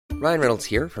Ryan Reynolds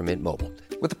here from Mint Mobile.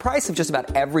 With the price of just about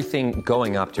everything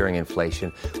going up during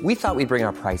inflation, we thought we'd bring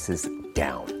our prices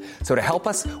down. So to help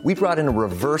us, we brought in a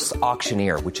reverse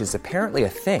auctioneer, which is apparently a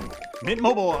thing. Mint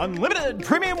Mobile Unlimited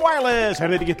Premium Wireless. How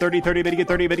to get 30, 30, bit to get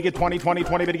 30, bit to get 20, 20,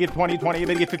 20, bit to get 20, 20,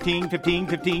 bit to get 15, 15,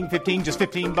 15, 15, just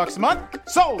 $15 a month?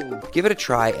 Sold! Give it a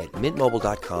try at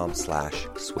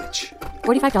mintmobile.com/switch.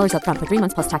 $45 up front for 3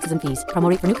 months plus taxes and fees. Promo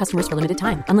rate for new customers for limited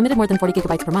time. Unlimited more than 40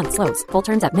 gigabytes per month. Slows full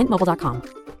terms at mintmobile.com.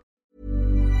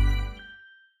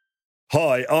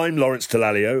 Hi, I'm Lawrence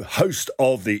Dallaglio, host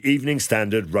of the Evening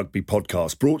Standard Rugby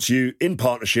Podcast, brought to you in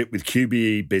partnership with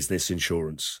QBE Business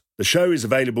Insurance. The show is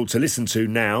available to listen to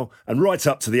now and right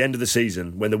up to the end of the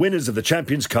season, when the winners of the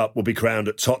Champions Cup will be crowned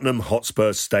at Tottenham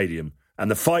Hotspur Stadium,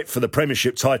 and the fight for the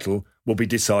Premiership title will be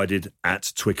decided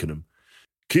at Twickenham.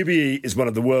 QBE is one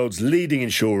of the world's leading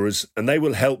insurers, and they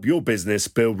will help your business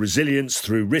build resilience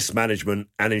through risk management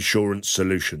and insurance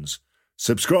solutions.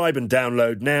 Subscribe and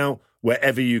download now,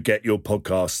 wherever you get your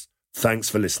podcasts. Thanks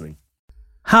for listening.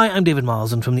 Hi, I'm David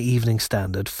Marsden from the Evening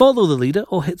Standard. Follow the leader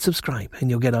or hit subscribe and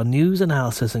you'll get our news,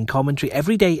 analysis and commentary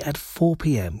every day at 4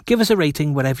 p.m. Give us a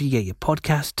rating wherever you get your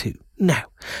podcast too. Now,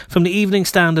 from the Evening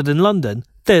Standard in London,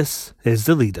 this is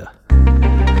the leader.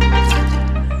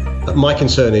 My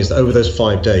concern is that over those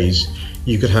 5 days,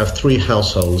 you could have 3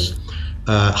 households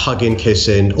hugging,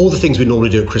 kissing, all the things we normally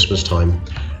do at Christmas time.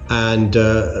 And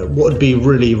what would be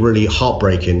really, really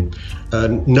heartbreaking,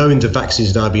 knowing the vaccine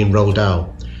is now being rolled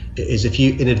out, is if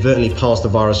you inadvertently pass the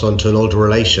virus on to an older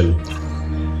relation.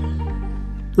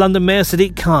 London Mayor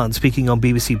Sadiq Khan, speaking on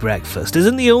BBC Breakfast,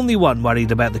 isn't the only one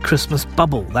worried about the Christmas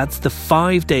bubble. That's the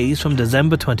 5 days from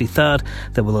December 23rd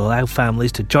that will allow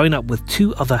families to join up with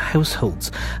 2 other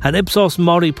households. An Ipsos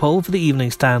Mori poll for the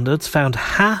Evening Standards found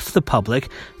half the public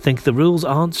think the rules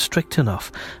aren't strict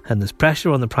enough, and there's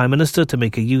pressure on the Prime Minister to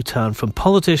make a U-turn from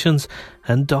politicians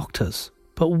and doctors.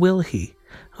 But will he?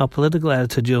 Our political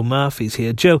editor Joe Murphy's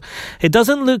here. Joe, it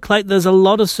doesn't look like there's a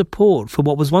lot of support for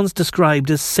what was once described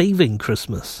as saving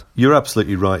Christmas. You're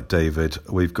absolutely right, David.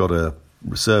 We've got a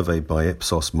survey by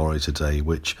Ipsos Mori today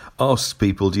which asks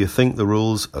people, do you think the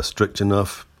rules are strict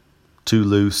enough, too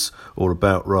loose, or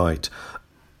about right?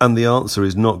 And the answer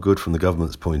is not good from the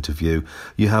government's point of view.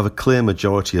 You have a clear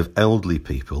majority of elderly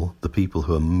people, the people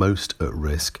who are most at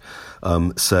risk,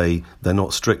 say they're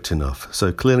not strict enough.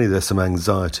 So clearly there's some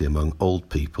anxiety among old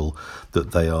people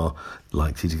that they are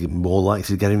more likely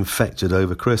to get infected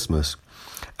over Christmas.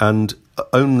 And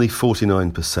only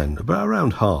 49%, about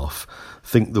around half,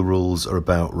 think the rules are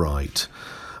about right.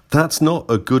 That's not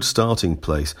a good starting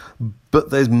place, but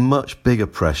there's much bigger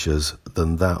pressures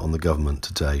than that on the government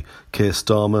today. Keir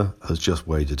Starmer has just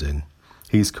waded in.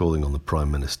 He's calling on the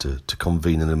Prime Minister to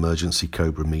convene an emergency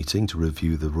COBRA meeting to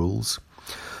review the rules.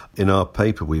 In our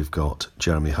paper, we've got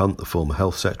Jeremy Hunt, the former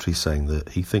Health Secretary, saying that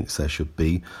he thinks there should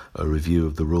be a review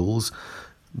of the rules.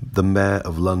 The Mayor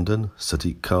of London,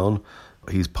 Sadiq Khan,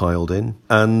 he's piled in.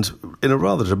 And in a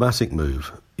rather dramatic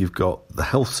move, you've got the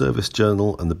Health Service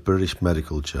Journal and the British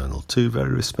Medical Journal, 2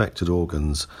 very respected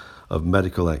organs of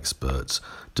medical experts,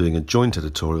 doing a joint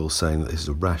editorial saying that this is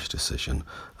a rash decision,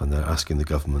 and they're asking the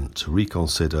government to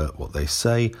reconsider what they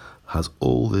say has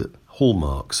all the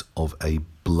hallmarks of a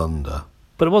blunder.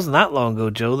 But it wasn't that long ago,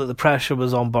 Joe, that the pressure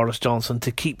was on Boris Johnson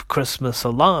to keep Christmas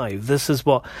alive. This is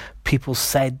what people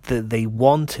said that they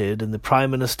wanted, and the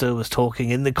Prime Minister was talking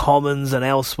in the Commons and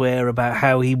elsewhere about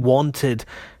how he wanted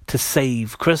to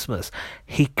save Christmas.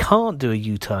 He can't do a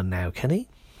U-turn now, can he?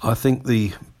 I think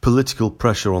the political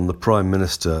pressure on the Prime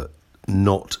Minister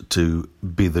not to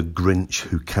be the Grinch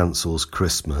who cancels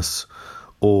Christmas,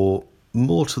 or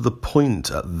more to the point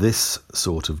at this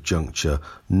sort of juncture,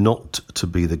 not to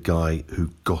be the guy who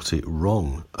got it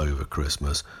wrong over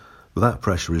Christmas, that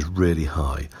pressure is really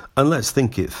high. And let's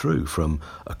think it through from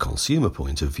a consumer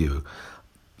point of view.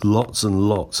 Lots and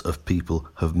lots of people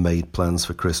have made plans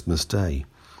for Christmas Day.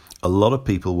 A lot of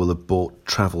people will have bought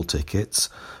travel tickets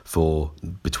for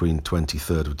between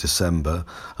 23rd of December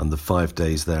and the 5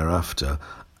 days thereafter,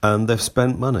 and they've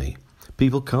spent money.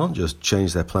 People can't just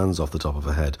change their plans off the top of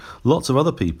their head. Lots of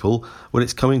other people, when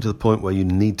it's coming to the point where you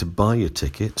need to buy your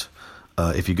ticket,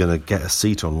 if you're going to get a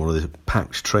seat on one of the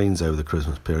packed trains over the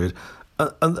Christmas period,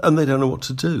 and they don't know what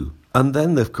to do. And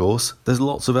then, of course, there's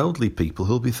lots of elderly people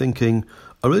who'll be thinking,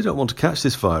 I really don't want to catch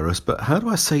this virus, but how do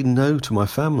I say no to my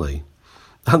family?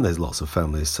 And there's lots of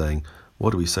families saying,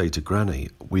 what do we say to Granny?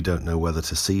 We don't know whether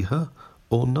to see her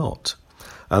or not.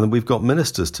 And we've got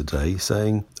ministers today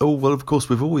saying, oh, well, of course,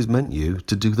 we've always meant you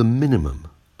to do the minimum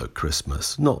at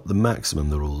Christmas, not the maximum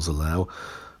the rules allow,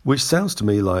 which sounds to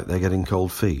me like they're getting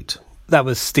cold feet. That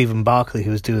was Stephen Barclay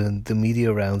who was doing the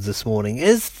media rounds this morning.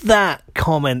 Is that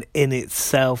comment in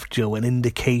itself, Joe, an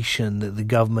indication that the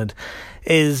government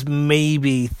is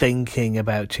maybe thinking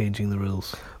about changing the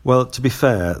rules? Well, to be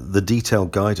fair, the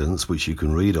detailed guidance, which you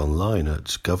can read online at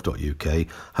gov.uk,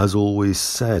 has always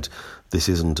said this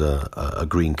isn't a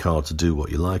green card to do what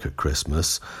you like at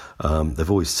Christmas. They've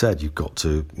always said you've got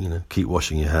to, keep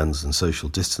washing your hands and social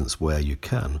distance where you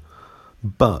can.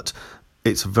 But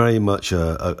it's very much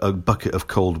a bucket of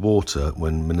cold water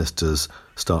when ministers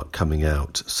start coming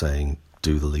out saying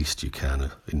do the least you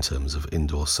can in terms of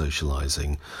indoor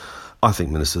socialising. I think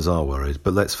ministers are worried,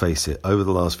 but let's face it, over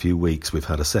the last few weeks we've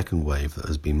had a second wave that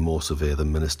has been more severe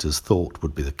than ministers thought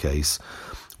would be the case.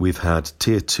 We've had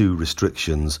Tier 2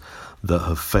 restrictions that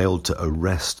have failed to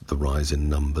arrest the rise in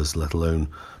numbers, let alone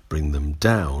bring them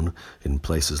down in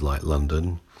places like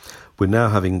London. We're now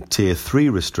having Tier 3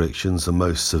 restrictions, the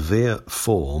most severe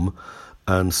form,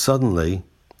 and suddenly,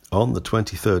 on the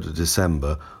 23rd of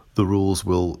December, the rules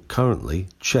will currently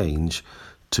change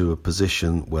to a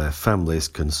position where families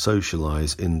can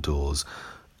socialise indoors.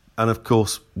 And of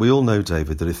course, we all know,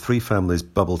 David, that if three families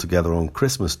bubble together on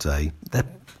Christmas Day, they're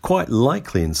quite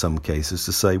likely in some cases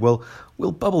to say, well,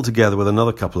 we'll bubble together with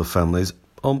another couple of families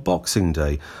on Boxing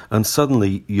Day. And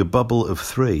suddenly your bubble of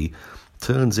three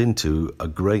turns into a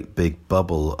great big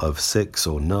bubble of 6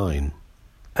 or 9.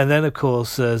 And then, of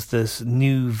course, there's this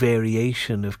new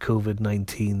variation of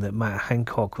COVID-19 that Matt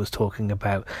Hancock was talking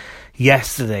about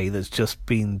yesterday that's just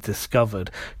been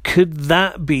discovered. Could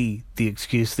that be the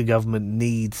excuse the government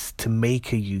needs to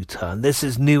make a U-turn? This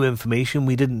is new information.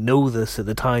 We didn't know this at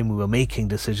the time we were making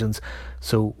decisions,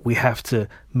 so we have to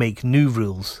make new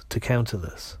rules to counter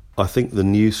this. I think the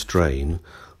new strain,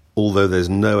 although there's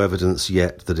no evidence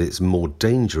yet that it's more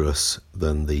dangerous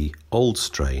than the old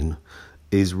strain,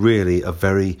 is really a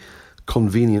very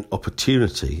convenient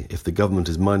opportunity, if the government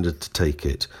is minded to take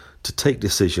it, to take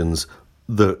decisions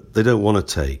that they don't want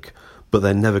to take, but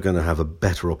they're never going to have a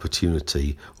better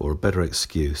opportunity or a better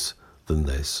excuse than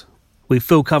this. We've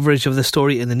full coverage of the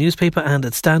story in the newspaper and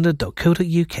at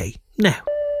standard.co.uk. Now,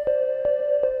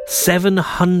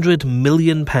 £700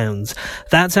 million.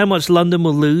 That's how much London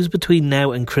will lose between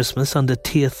now and Christmas under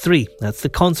Tier 3. That's the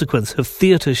consequence of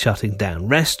theatres shutting down,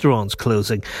 restaurants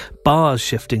closing, bars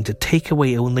shifting to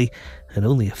takeaway only, and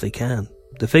only if they can.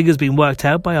 The figure's been worked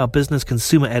out by our business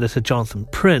consumer editor Jonathan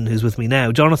Prynne, who's with me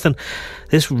now. Jonathan,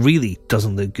 this really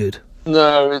doesn't look good.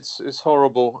 No, it's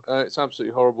horrible. It's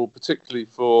absolutely horrible, particularly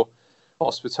for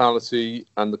hospitality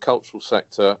and the cultural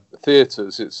sector.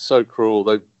 Theatres, it's so cruel.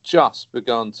 They've just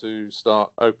begun to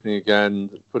start opening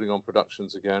again, putting on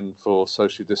productions again for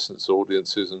socially distanced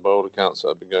audiences, and by all accounts that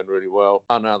have been going really well.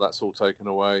 And now that's all taken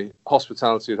away.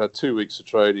 Hospitality had 2 weeks of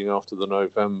trading after the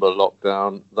November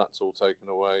lockdown. That's all taken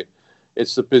away.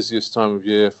 It's the busiest time of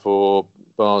year for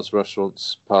bars,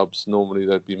 restaurants, pubs. Normally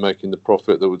they'd be making the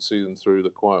profit that would see them through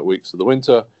the quiet weeks of the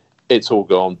winter. It's all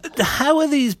gone. How are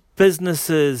these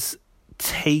businesses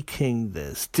taking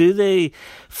this? Do they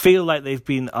feel like they've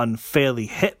been unfairly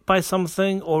hit by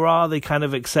something, or are they kind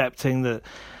of accepting that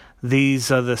these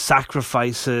are the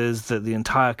sacrifices that the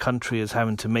entire country is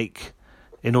having to make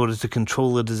in order to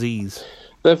control the disease?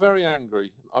 They're very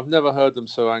angry. I've never heard them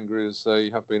so angry as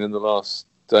they have been in the last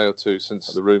day or two since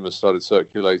the rumours started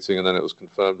circulating, and then it was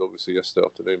confirmed obviously yesterday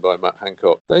afternoon by Matt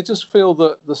Hancock. They just feel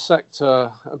that the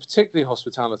sector, and particularly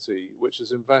hospitality, which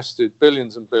has invested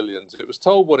billions and billions, it was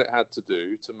told what it had to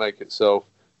do to make itself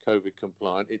COVID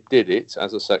compliant. It did it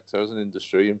as a sector, as an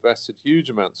industry, invested huge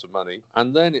amounts of money,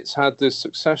 and then it's had this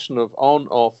succession of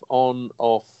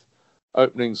on-off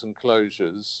openings and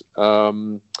closures.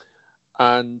 And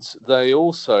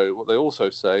what they also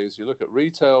say is, you look at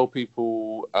retail,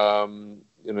 people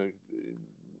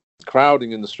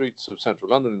crowding in the streets of central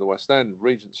London in the West End,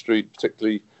 Regent Street,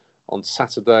 particularly on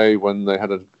Saturday when they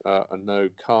had a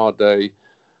no-car day.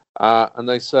 And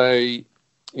they say,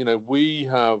 we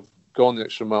have gone the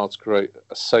extra mile to create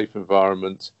a safe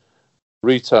environment.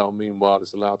 Retail, meanwhile,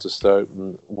 is allowed to stay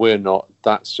open. We're not.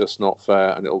 That's just not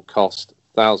fair, and it'll cost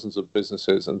thousands of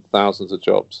businesses and thousands of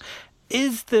jobs.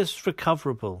 Is this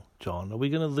recoverable, John? Are we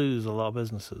going to lose a lot of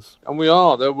businesses? And we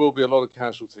are. There will be a lot of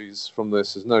casualties from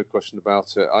this. There's no question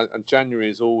about it. And January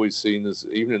is always seen as,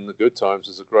 even in the good times,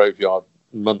 as a graveyard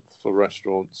month for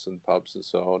restaurants and pubs and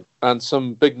so on. And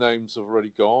some big names have already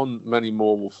gone. Many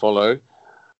more will follow.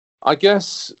 I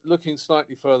guess looking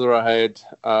slightly further ahead,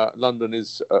 London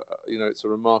is, it's a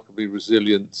remarkably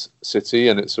resilient city,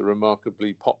 and it's a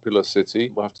remarkably popular city.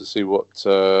 We'll have to see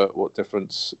what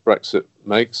difference Brexit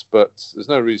makes, but there's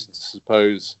no reason to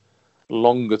suppose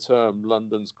longer term,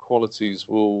 London's qualities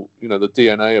will, the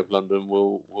DNA of London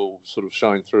will sort of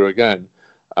shine through again,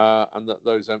 and that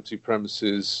those empty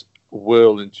premises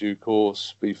will, in due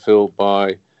course, be filled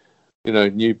by,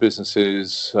 new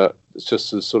businesses.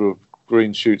 Just as sort of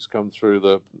green shoots come through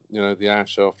the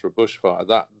ash after a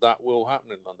bushfire. That will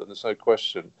happen in London. There's no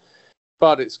question.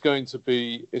 But it's going to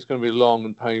be long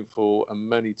and painful, and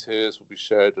many tears will be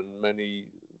shed, and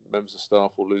many members of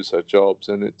staff will lose their jobs,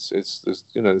 and there's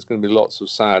going to be lots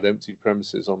of sad, empty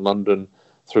premises on London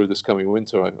through this coming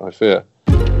winter, I fear.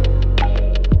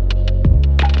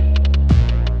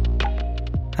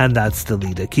 And that's The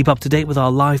Leader. Keep up to date with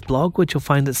our live blog, which you'll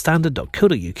find at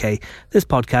standard.co.uk. This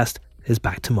podcast is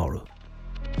back tomorrow.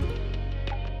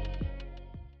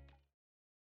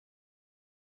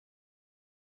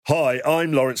 Hi,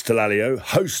 I'm Lawrence Dallaglio,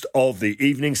 host of the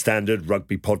Evening Standard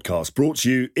Rugby Podcast, brought to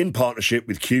you in partnership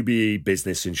with QBE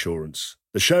Business Insurance.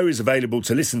 The show is available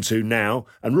to listen to now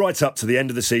and right up to the end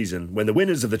of the season, when the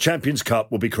winners of the Champions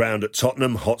Cup will be crowned at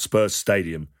Tottenham Hotspur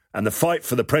Stadium, and the fight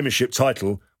for the Premiership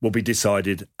title will be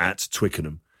decided at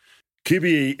Twickenham.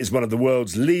 QBE is one of the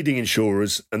world's leading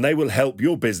insurers, and they will help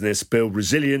your business build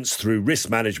resilience through risk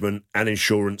management and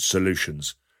insurance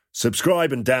solutions.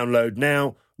 Subscribe and download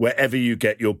now wherever you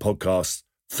get your podcasts.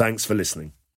 Thanks for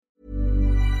listening.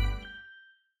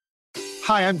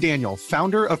 Hi, I'm Daniel,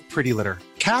 founder of Pretty Litter.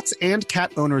 Cats and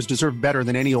cat owners deserve better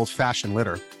than any old-fashioned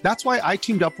litter. That's why I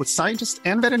teamed up with scientists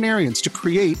and veterinarians to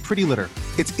create Pretty Litter.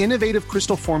 Its innovative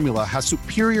crystal formula has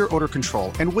superior odor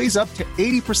control and weighs up to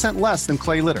 80% less than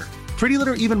clay litter. Pretty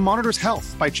Litter even monitors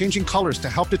health by changing colors to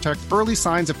help detect early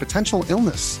signs of potential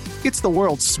illness. It's the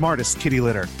world's smartest kitty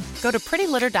litter. Go to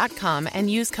prettylitter.com and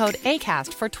use code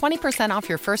ACAST for 20% off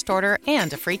your first order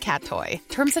and a free cat toy.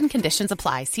 Terms and conditions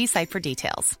apply. See site for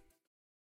details.